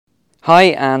Hi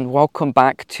and welcome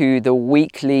back to the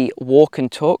weekly walk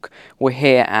and talk. We're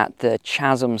here at the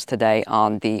Chasms today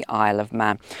on the Isle of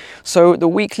Man. So the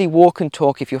weekly walk and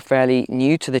talk, if you're fairly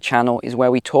new to the channel, is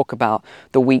where we talk about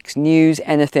the week's news,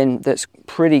 anything that's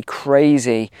pretty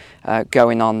crazy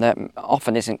going on that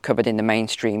often isn't covered in the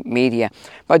mainstream media.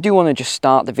 But I do want to just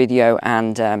start the video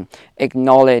and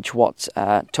acknowledge what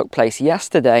took place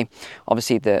yesterday.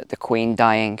 Obviously the Queen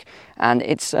dying, and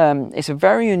it's a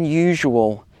very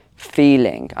unusual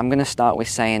feeling. I'm going to start with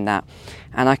saying that,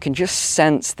 and I can just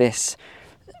sense this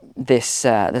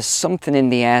there's something in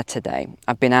the air today.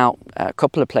 I've been out a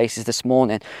couple of places this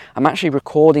morning. I'm actually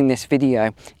recording this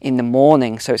video in the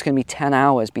morning, so it's going to be 10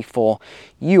 hours before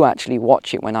you actually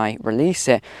watch it when I release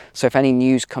it. So if any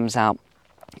news comes out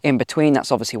in between,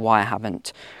 that's obviously why I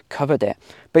haven't covered it.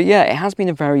 But yeah, it has been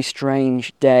a very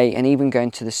strange day, and even going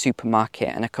to the supermarket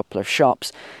and a couple of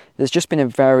shops, there's just been a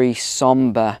very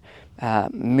somber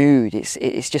mood.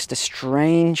 It's just a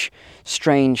strange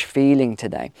feeling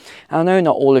today. And I know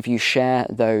not all of you share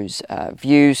those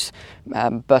views,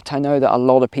 but I know that a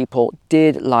lot of people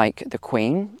did like the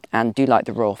Queen and do like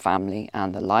the royal family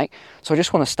and the like. So I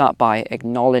just want to start by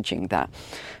acknowledging that.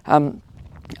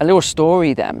 A little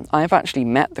story then. I've actually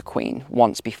met the Queen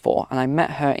once before, and I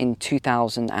met her in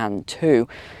 2002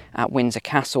 at Windsor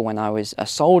Castle when I was a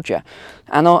soldier.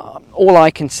 And all I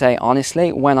can say,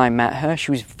 honestly, when I met her,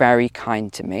 she was very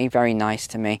kind to me, very nice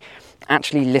to me,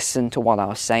 actually listened to what I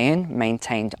was saying,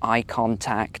 maintained eye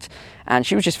contact, and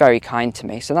she was just very kind to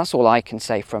me. So that's all I can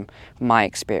say from my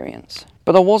experience.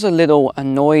 But I was a little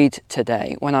annoyed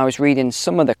today when I was reading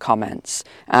some of the comments,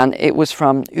 and it was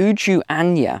from Uju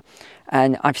Anya.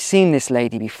 And I've seen this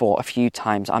lady before a few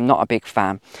times. I'm not a big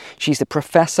fan. She's the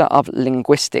professor of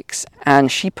linguistics, and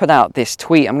she put out this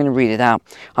tweet. I'm going to read it out.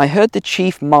 I heard the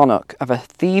chief monarch of a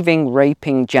thieving,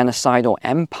 raping, genocidal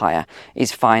empire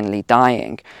is finally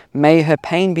dying. May her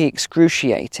pain be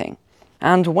excruciating.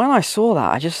 And when I saw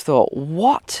that, I just thought,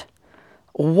 what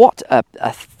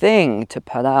a thing to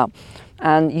put out.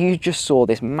 And you just saw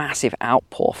this massive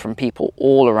outpour from people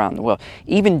all around the world.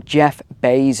 Even Jeff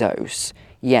Bezos.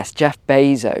 Yes, Jeff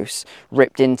Bezos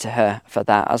ripped into her for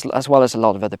that, as well as a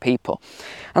lot of other people.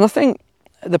 And I think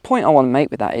the point I want to make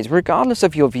with that is, regardless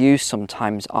of your views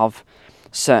sometimes of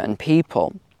certain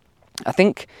people, I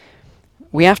think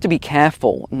we have to be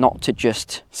careful not to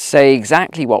just say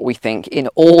exactly what we think in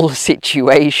all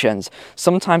situations.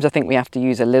 Sometimes I think we have to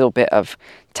use a little bit of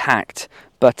tact,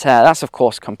 but that's of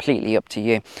course completely up to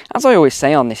you. As I always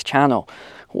say on this channel,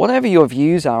 whatever your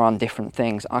views are on different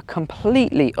things are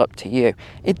completely up to you.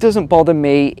 It doesn't bother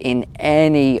me in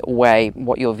any way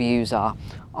what your views are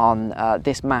on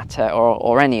this matter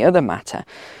or any other matter,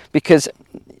 because,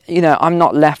 you know, I'm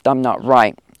not left, I'm not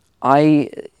right. I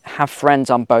have friends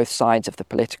on both sides of the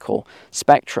political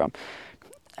spectrum,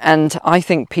 and I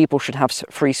think people should have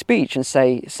free speech and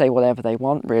say whatever they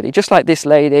want, really. Just like this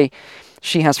lady,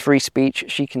 she has free speech,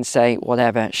 she can say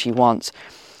whatever she wants.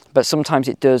 But sometimes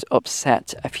it does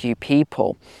upset a few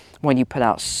people when you put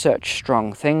out such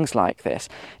strong things like this,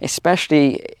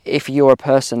 especially if you're a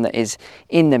person that is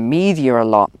in the media a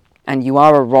lot and you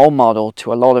are a role model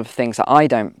to a lot of things that I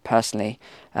don't personally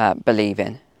believe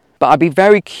in. But I'd be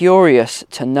very curious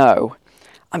to know,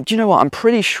 do you know what, I'm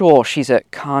pretty sure she's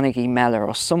at Carnegie Mellon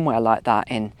or somewhere like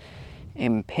that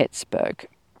in Pittsburgh,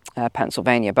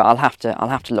 Pennsylvania, but I'll have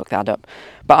to look that up.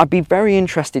 But I'd be very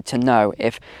interested to know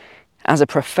if, as a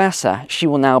professor, she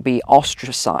will now be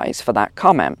ostracized for that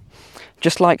comment,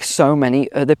 just like so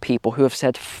many other people who have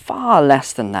said far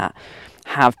less than that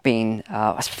have been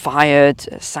fired,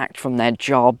 sacked from their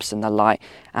jobs and the like,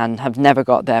 and have never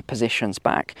got their positions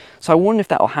back. So I wonder if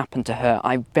that will happen to her.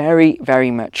 I very, very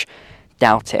much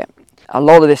doubt it. A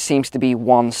lot of this seems to be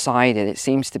one-sided. It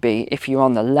seems to be, if you're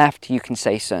on the left, you can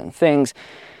say certain things,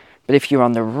 but if you're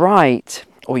on the right,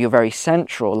 or you're very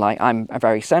central, like I'm a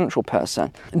very central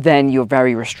person, then you're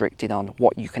very restricted on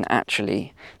what you can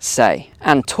actually say.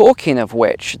 And talking of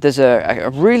which, there's a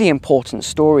really important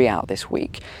story out this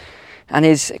week, and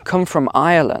it's come from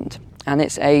Ireland, and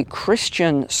it's a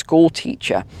Christian school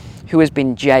teacher who has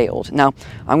been jailed. Now,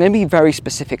 I'm going to be very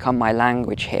specific on my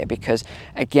language here because,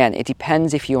 again, it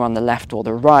depends if you're on the left or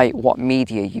the right, what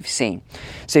media you've seen.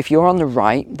 So if you're on the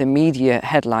right, the media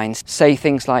headlines say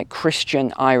things like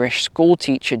Christian Irish school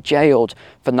teacher jailed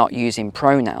for not using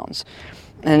pronouns.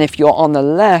 And if you're on the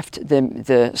left,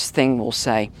 the thing will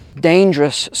say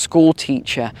dangerous school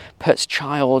teacher puts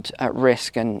child at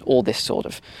risk and all this sort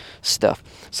of stuff.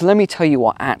 So let me tell you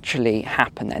what actually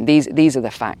happened then. These are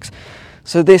the facts.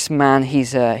 So this man,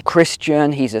 he's a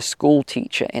Christian, he's a school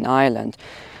teacher in Ireland.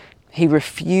 He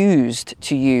refused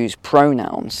to use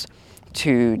pronouns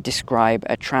to describe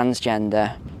a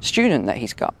transgender student that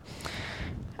he's got.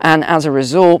 And as a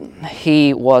result,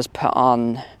 he was put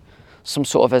on some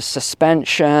sort of a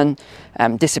suspension,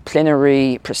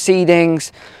 disciplinary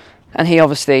proceedings, and he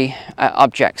obviously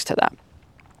objects to that,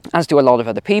 as do a lot of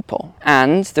other people.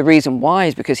 And the reason why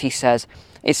is because he says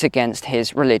it's against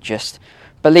his religious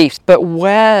beliefs. But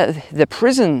where the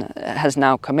prison has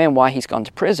now come in, why he's gone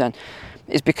to prison,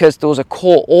 is because there was a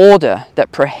court order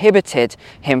that prohibited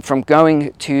him from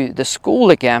going to the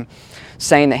school again,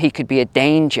 saying that he could be a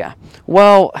danger.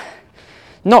 Well,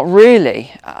 not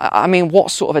really. I mean,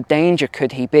 what sort of a danger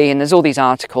could he be? And there's all these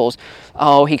articles,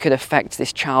 oh, he could affect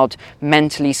this child,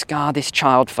 mentally scar this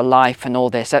child for life and all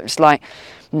this. It's like,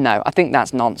 no, I think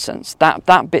that's nonsense.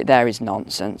 That bit there is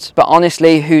nonsense. But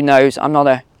honestly, who knows? I'm not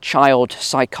a child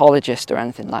psychologist or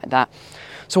anything like that.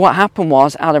 So what happened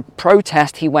was, out of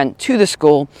protest, he went to the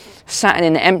school, sat in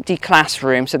an empty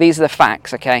classroom. So these are the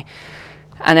facts, okay?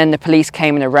 And then the police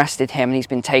came and arrested him, and he's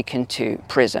been taken to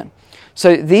prison.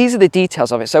 So these are the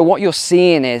details of it. So what you're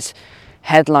seeing is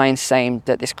headlines saying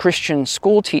that this Christian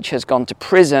school teacher has gone to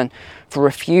prison for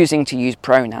refusing to use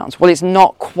pronouns. Well, it's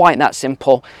not quite that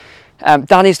simple.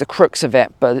 That is the crux of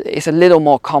it, but it's a little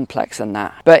more complex than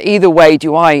that. But either way,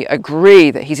 do I agree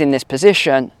that he's in this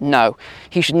position? No.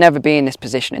 He should never be in this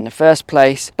position in the first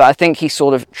place. But I think he's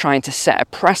sort of trying to set a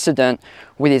precedent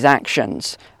with his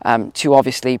actions to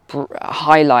obviously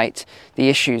highlight the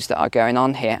issues that are going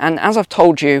on here. And as I've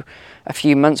told you a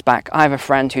few months back, I have a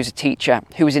friend who's a teacher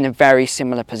who was in a very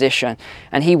similar position,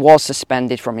 and he was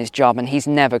suspended from his job, and he's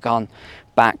never gone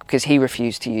back because he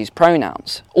refused to use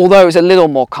pronouns. Although it was a little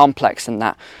more complex than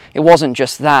that. It wasn't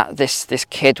just that. This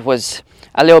kid was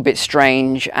a little bit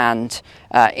strange and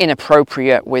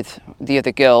inappropriate with the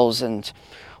other girls and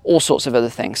all sorts of other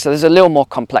things. So there's a little more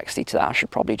complexity to that, I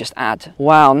should probably just add.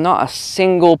 Wow, not a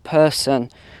single person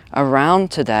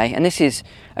around today. And this is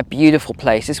a beautiful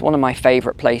place. It's one of my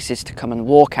favourite places to come and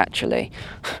walk, actually.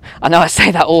 I know I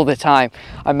say that all the time.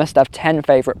 I must have 10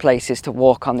 favourite places to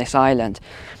walk on this island.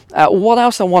 What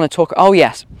else I want to talk... Oh,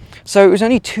 yes. So it was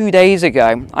only 2 days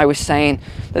ago I was saying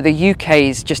that the UK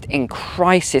is just in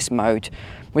crisis mode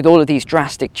with all of these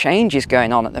drastic changes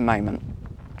going on at the moment.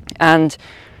 And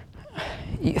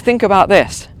you think about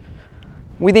this.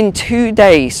 Within 2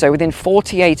 days, so within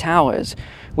 48 hours,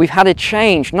 we've had a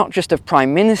change not just of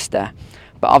Prime Minister,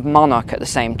 but of monarch at the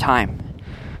same time.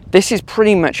 This is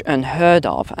pretty much unheard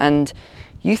of. And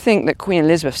you think that Queen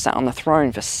Elizabeth sat on the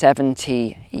throne for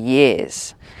 70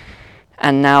 years.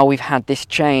 And now we've had this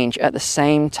change at the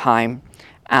same time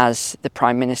as the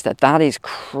Prime Minister. That is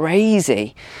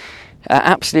crazy.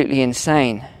 Absolutely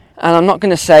insane. And I'm not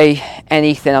going to say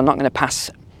anything. I'm not going to pass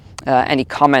any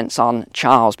comments on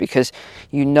Charles, because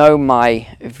you know my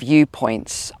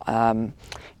viewpoints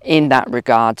in that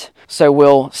regard. So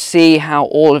we'll see how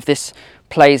all of this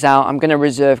plays out. I'm going to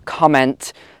reserve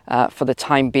comment for the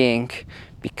time being,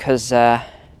 because it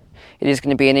is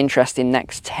going to be an interesting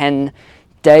next 10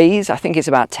 days. I think it's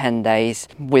about 10 days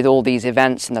with all these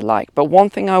events and the like. But one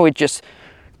thing I would just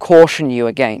caution you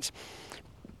against,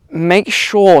 make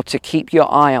sure to keep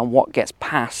your eye on what gets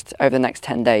passed over the next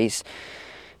 10 days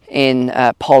in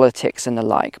politics and the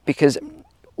like, because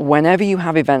whenever you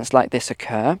have events like this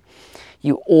occur,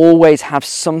 you always have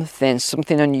something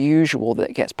unusual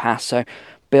that gets passed. So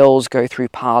bills go through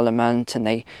Parliament, and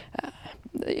they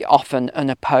often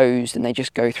unopposed, and they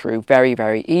just go through very,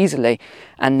 very easily,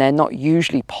 and they're not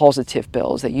usually positive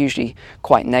bills. They're usually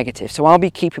quite negative. So I'll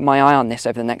be keeping my eye on this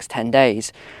over the next 10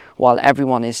 days while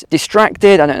everyone is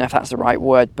distracted. I don't know if that's the right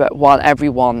word, but while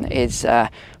everyone is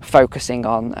focusing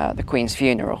on the Queen's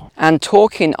funeral. And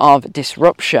talking of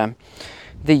disruption,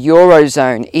 the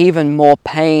Eurozone, even more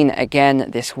pain again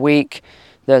this week.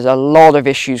 There's a lot of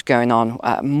issues going on,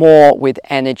 more with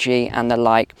energy and the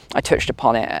like. I touched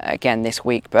upon it again this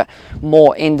week, but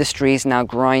more industries now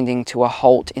grinding to a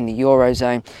halt in the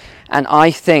Eurozone. And I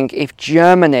think if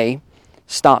Germany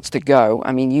starts to go,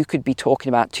 I mean, you could be talking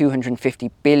about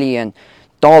 $250 billion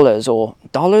or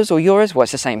euros. Well,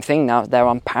 it's the same thing now. They're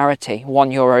on parity.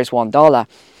 €1 is $1.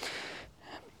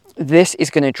 This is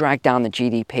going to drag down the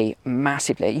GDP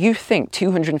massively. You think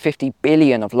 250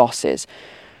 billion of losses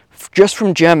just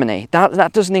from Germany.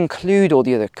 That doesn't include all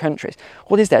the other countries.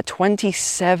 What is there?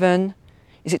 27?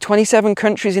 Is it 27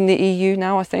 countries in the EU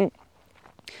now, I think?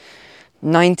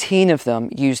 19 of them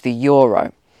use the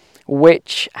euro,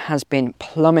 which has been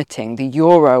plummeting. The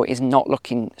euro is not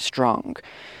looking strong.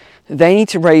 They need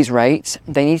to raise rates.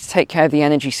 They need to take care of the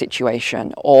energy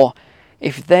situation, or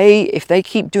if they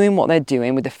keep doing what they're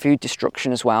doing with the food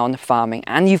destruction as well and the farming,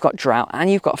 and you've got drought and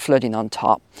you've got flooding on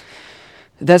top,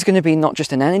 there's going to be not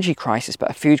just an energy crisis, but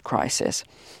a food crisis.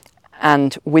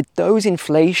 And with those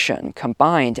inflation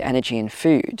combined, energy and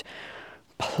food,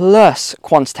 plus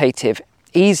quantitative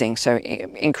easing, so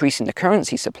increasing the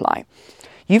currency supply,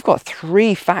 you've got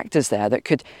three factors there that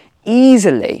could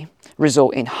easily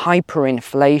result in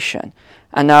hyperinflation.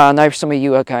 And I know some of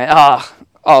you are going,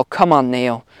 oh, come on,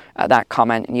 Neil, at that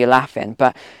comment, and you're laughing.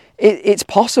 But it's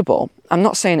possible. I'm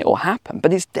not saying it will happen,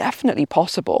 but it's definitely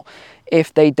possible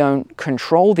if they don't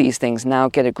control these things now,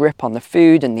 get a grip on the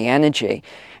food and the energy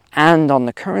and on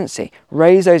the currency,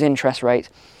 raise those interest rates.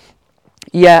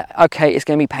 Yeah, okay, it's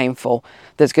going to be painful.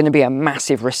 There's going to be a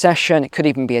massive recession. It could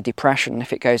even be a depression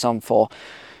if it goes on for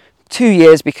 2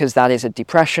 years, because that is a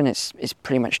depression. It's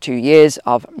pretty much 2 years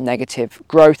of negative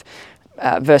growth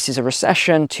versus a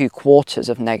recession, 2 quarters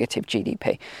of negative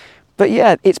GDP. But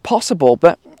yeah, it's possible.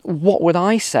 But what would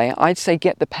I say? I'd say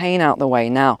get the pain out the way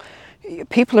now.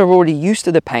 People are already used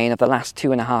to the pain of the last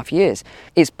 2.5 years.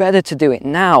 It's better to do it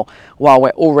now while we're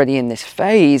already in this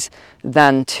phase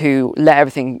than to let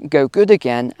everything go good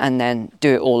again and then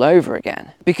do it all over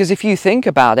again. Because if you think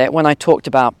about it, when I talked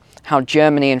about how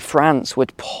Germany and France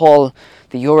would pull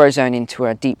the Eurozone into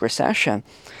a deep recession,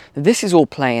 this is all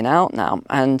playing out now.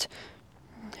 And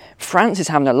France is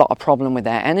having a lot of problem with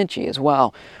their energy as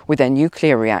well, with their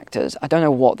nuclear reactors. I don't know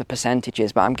what the percentage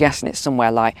is, but I'm guessing it's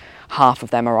somewhere like half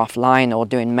of them are offline or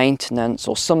doing maintenance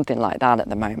or something like that at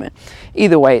the moment.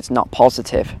 Either way, it's not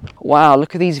positive. Wow,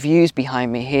 look at these views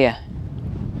behind me here.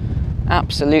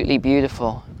 Absolutely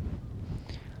beautiful.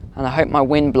 And I hope my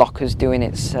wind blocker's doing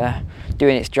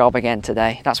its job again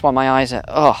today. That's why my eyes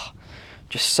are,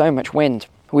 just so much wind.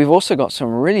 We've also got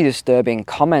some really disturbing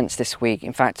comments this week.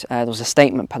 In fact, there was a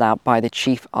statement put out by the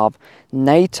chief of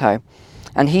NATO,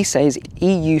 and he says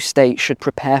EU states should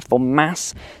prepare for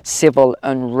mass civil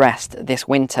unrest this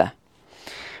winter.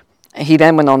 He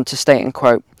then went on to state, and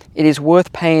quote, "It is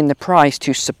worth paying the price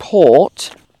to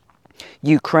support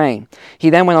Ukraine." He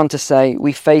then went on to say,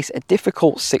 "We face a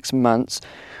difficult 6 months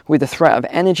with the threat of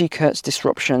energy cuts,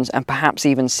 disruptions, and perhaps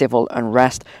even civil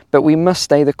unrest, but we must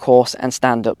stay the course and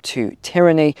stand up to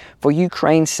tyranny for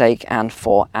Ukraine's sake and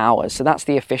for ours." So that's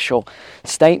the official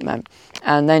statement.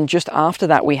 And then just after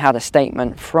that, we had a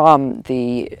statement from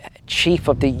the chief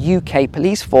of the UK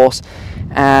police force,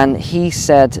 and he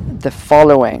said the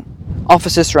following: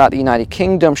 "Officers throughout the United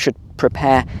Kingdom should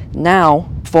prepare now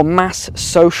for mass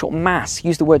social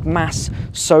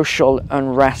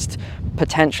unrest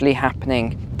potentially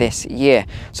happening this year."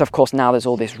 So of course now there's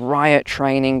all this riot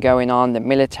training going on. The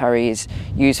military is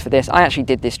used for this. I actually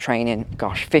did this training,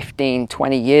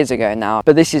 15-20 years ago now.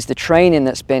 But this is the training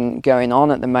that's been going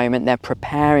on at the moment. They're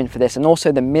preparing for this, and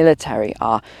also the military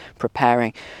are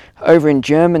preparing. Over in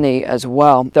Germany as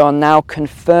well, there are now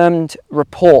confirmed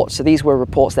reports. So these were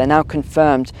reports. They're now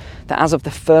confirmed that as of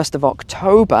the 1st of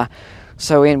October,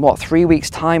 so in 3 weeks'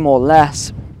 time or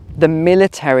less, the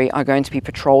military are going to be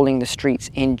patrolling the streets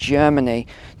in Germany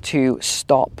to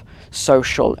stop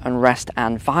social unrest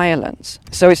and violence.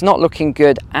 So it's not looking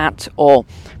good at all.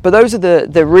 But those are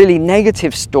the really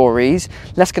negative stories.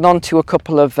 Let's get on to a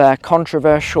couple of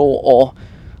controversial, or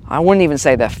I wouldn't even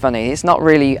say they're funny. It's not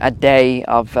really a day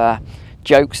of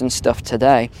jokes and stuff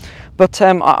today. But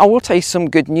I will tell you some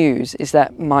good news is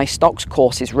that my stocks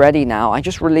course is ready now. I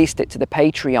just released it to the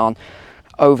Patreon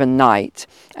overnight.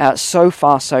 So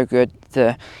far so good.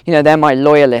 They're my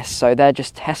loyalists, so they're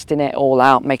just testing it all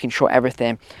out, making sure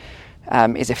everything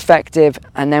is effective,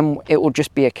 and then it will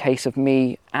just be a case of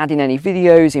me adding any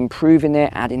videos, improving it,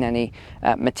 adding any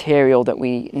material that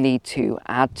we need to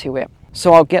add to it.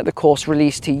 So I'll get the course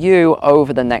released to you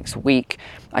over the next week.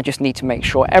 I just need to make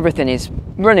sure everything is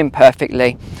running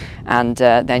perfectly, and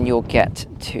then you'll get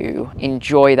to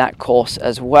enjoy that course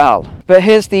as well. But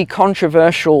here's the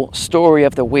controversial story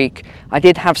of the week. I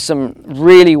did have some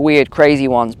really weird, crazy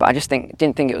ones, but I just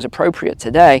didn't think it was appropriate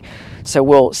today, so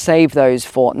we'll save those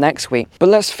for next week. But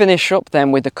let's finish up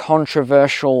then with the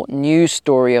controversial news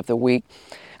story of the week,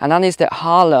 and that is that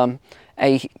Haarlem,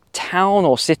 a town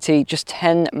or city just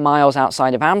 10 miles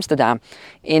outside of Amsterdam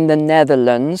in the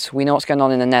Netherlands. We know what's going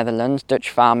on in the Netherlands. Dutch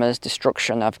farmers,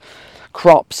 destruction of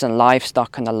crops and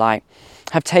livestock and the like,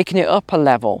 have taken it up a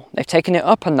level. They've taken it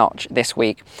up a notch this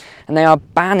week, and they are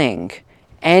banning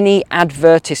any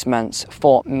advertisements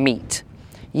for meat.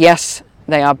 Yes,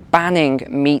 They are banning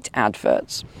meat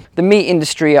adverts. The meat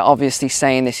industry are obviously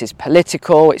saying this is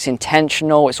political, it's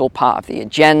intentional, it's all part of the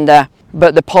agenda.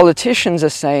 But the politicians are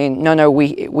saying, no,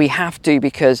 we have to,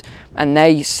 because, and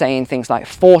they're saying things like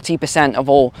 40% of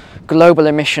all global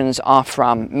emissions are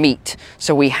from meat.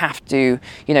 So we have to,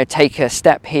 take a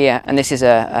step here. And this is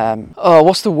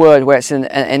what's the word where it's an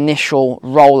initial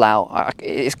rollout?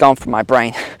 It's gone from my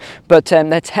brain. But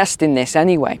they're testing this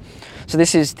anyway. So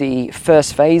this is the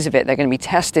first phase of it. They're going to be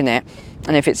testing it.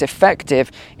 And if it's effective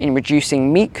in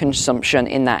reducing meat consumption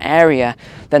in that area,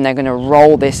 then they're going to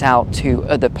roll this out to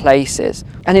other places.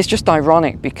 And it's just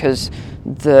ironic because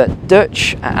the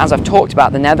Dutch, as I've talked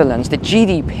about, the Netherlands, the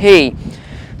GDP,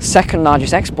 second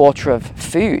largest exporter of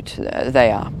food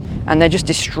they are. And they're just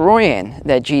destroying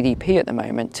their GDP at the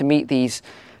moment to meet these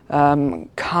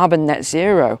carbon net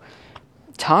zero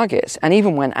targets. And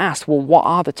even when asked, well, what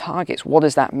are the targets? What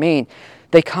does that mean?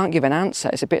 They can't give an answer.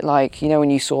 It's a bit like,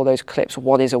 when you saw those clips,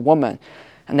 what is a woman?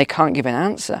 And they can't give an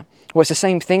answer. Well, it's the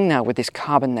same thing now with this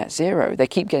carbon net zero. They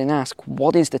keep getting asked,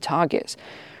 what is the targets?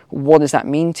 What does that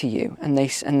mean to you? And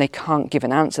they can't give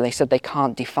an answer. They said they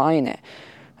can't define it.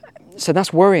 So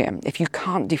that's worrying. If you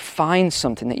can't define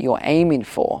something that you're aiming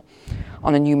for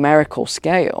on a numerical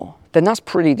scale, then that's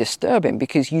pretty disturbing,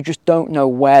 because you just don't know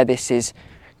where this is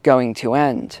going to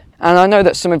end. And I know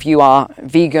that some of you are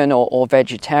vegan or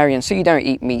vegetarian, so you don't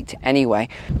eat meat anyway.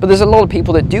 But there's a lot of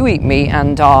people that do eat meat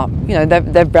and are,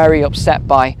 they're very upset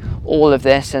by all of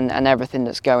this and everything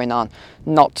that's going on,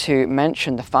 not to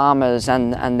mention the farmers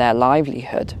and their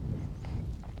livelihood.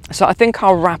 So I think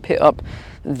I'll wrap it up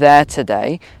there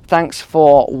today. Thanks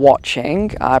for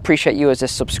watching. I appreciate you as a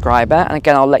subscriber. And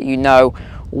again, I'll let you know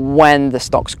when the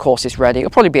stocks course is ready. It'll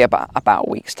probably be about a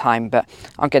week's time, but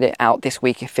I'll get it out this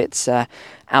week if it's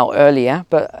out earlier.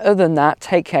 But other than that,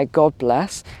 take care, God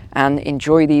bless, and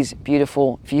enjoy these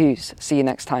beautiful views. See you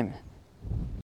next time.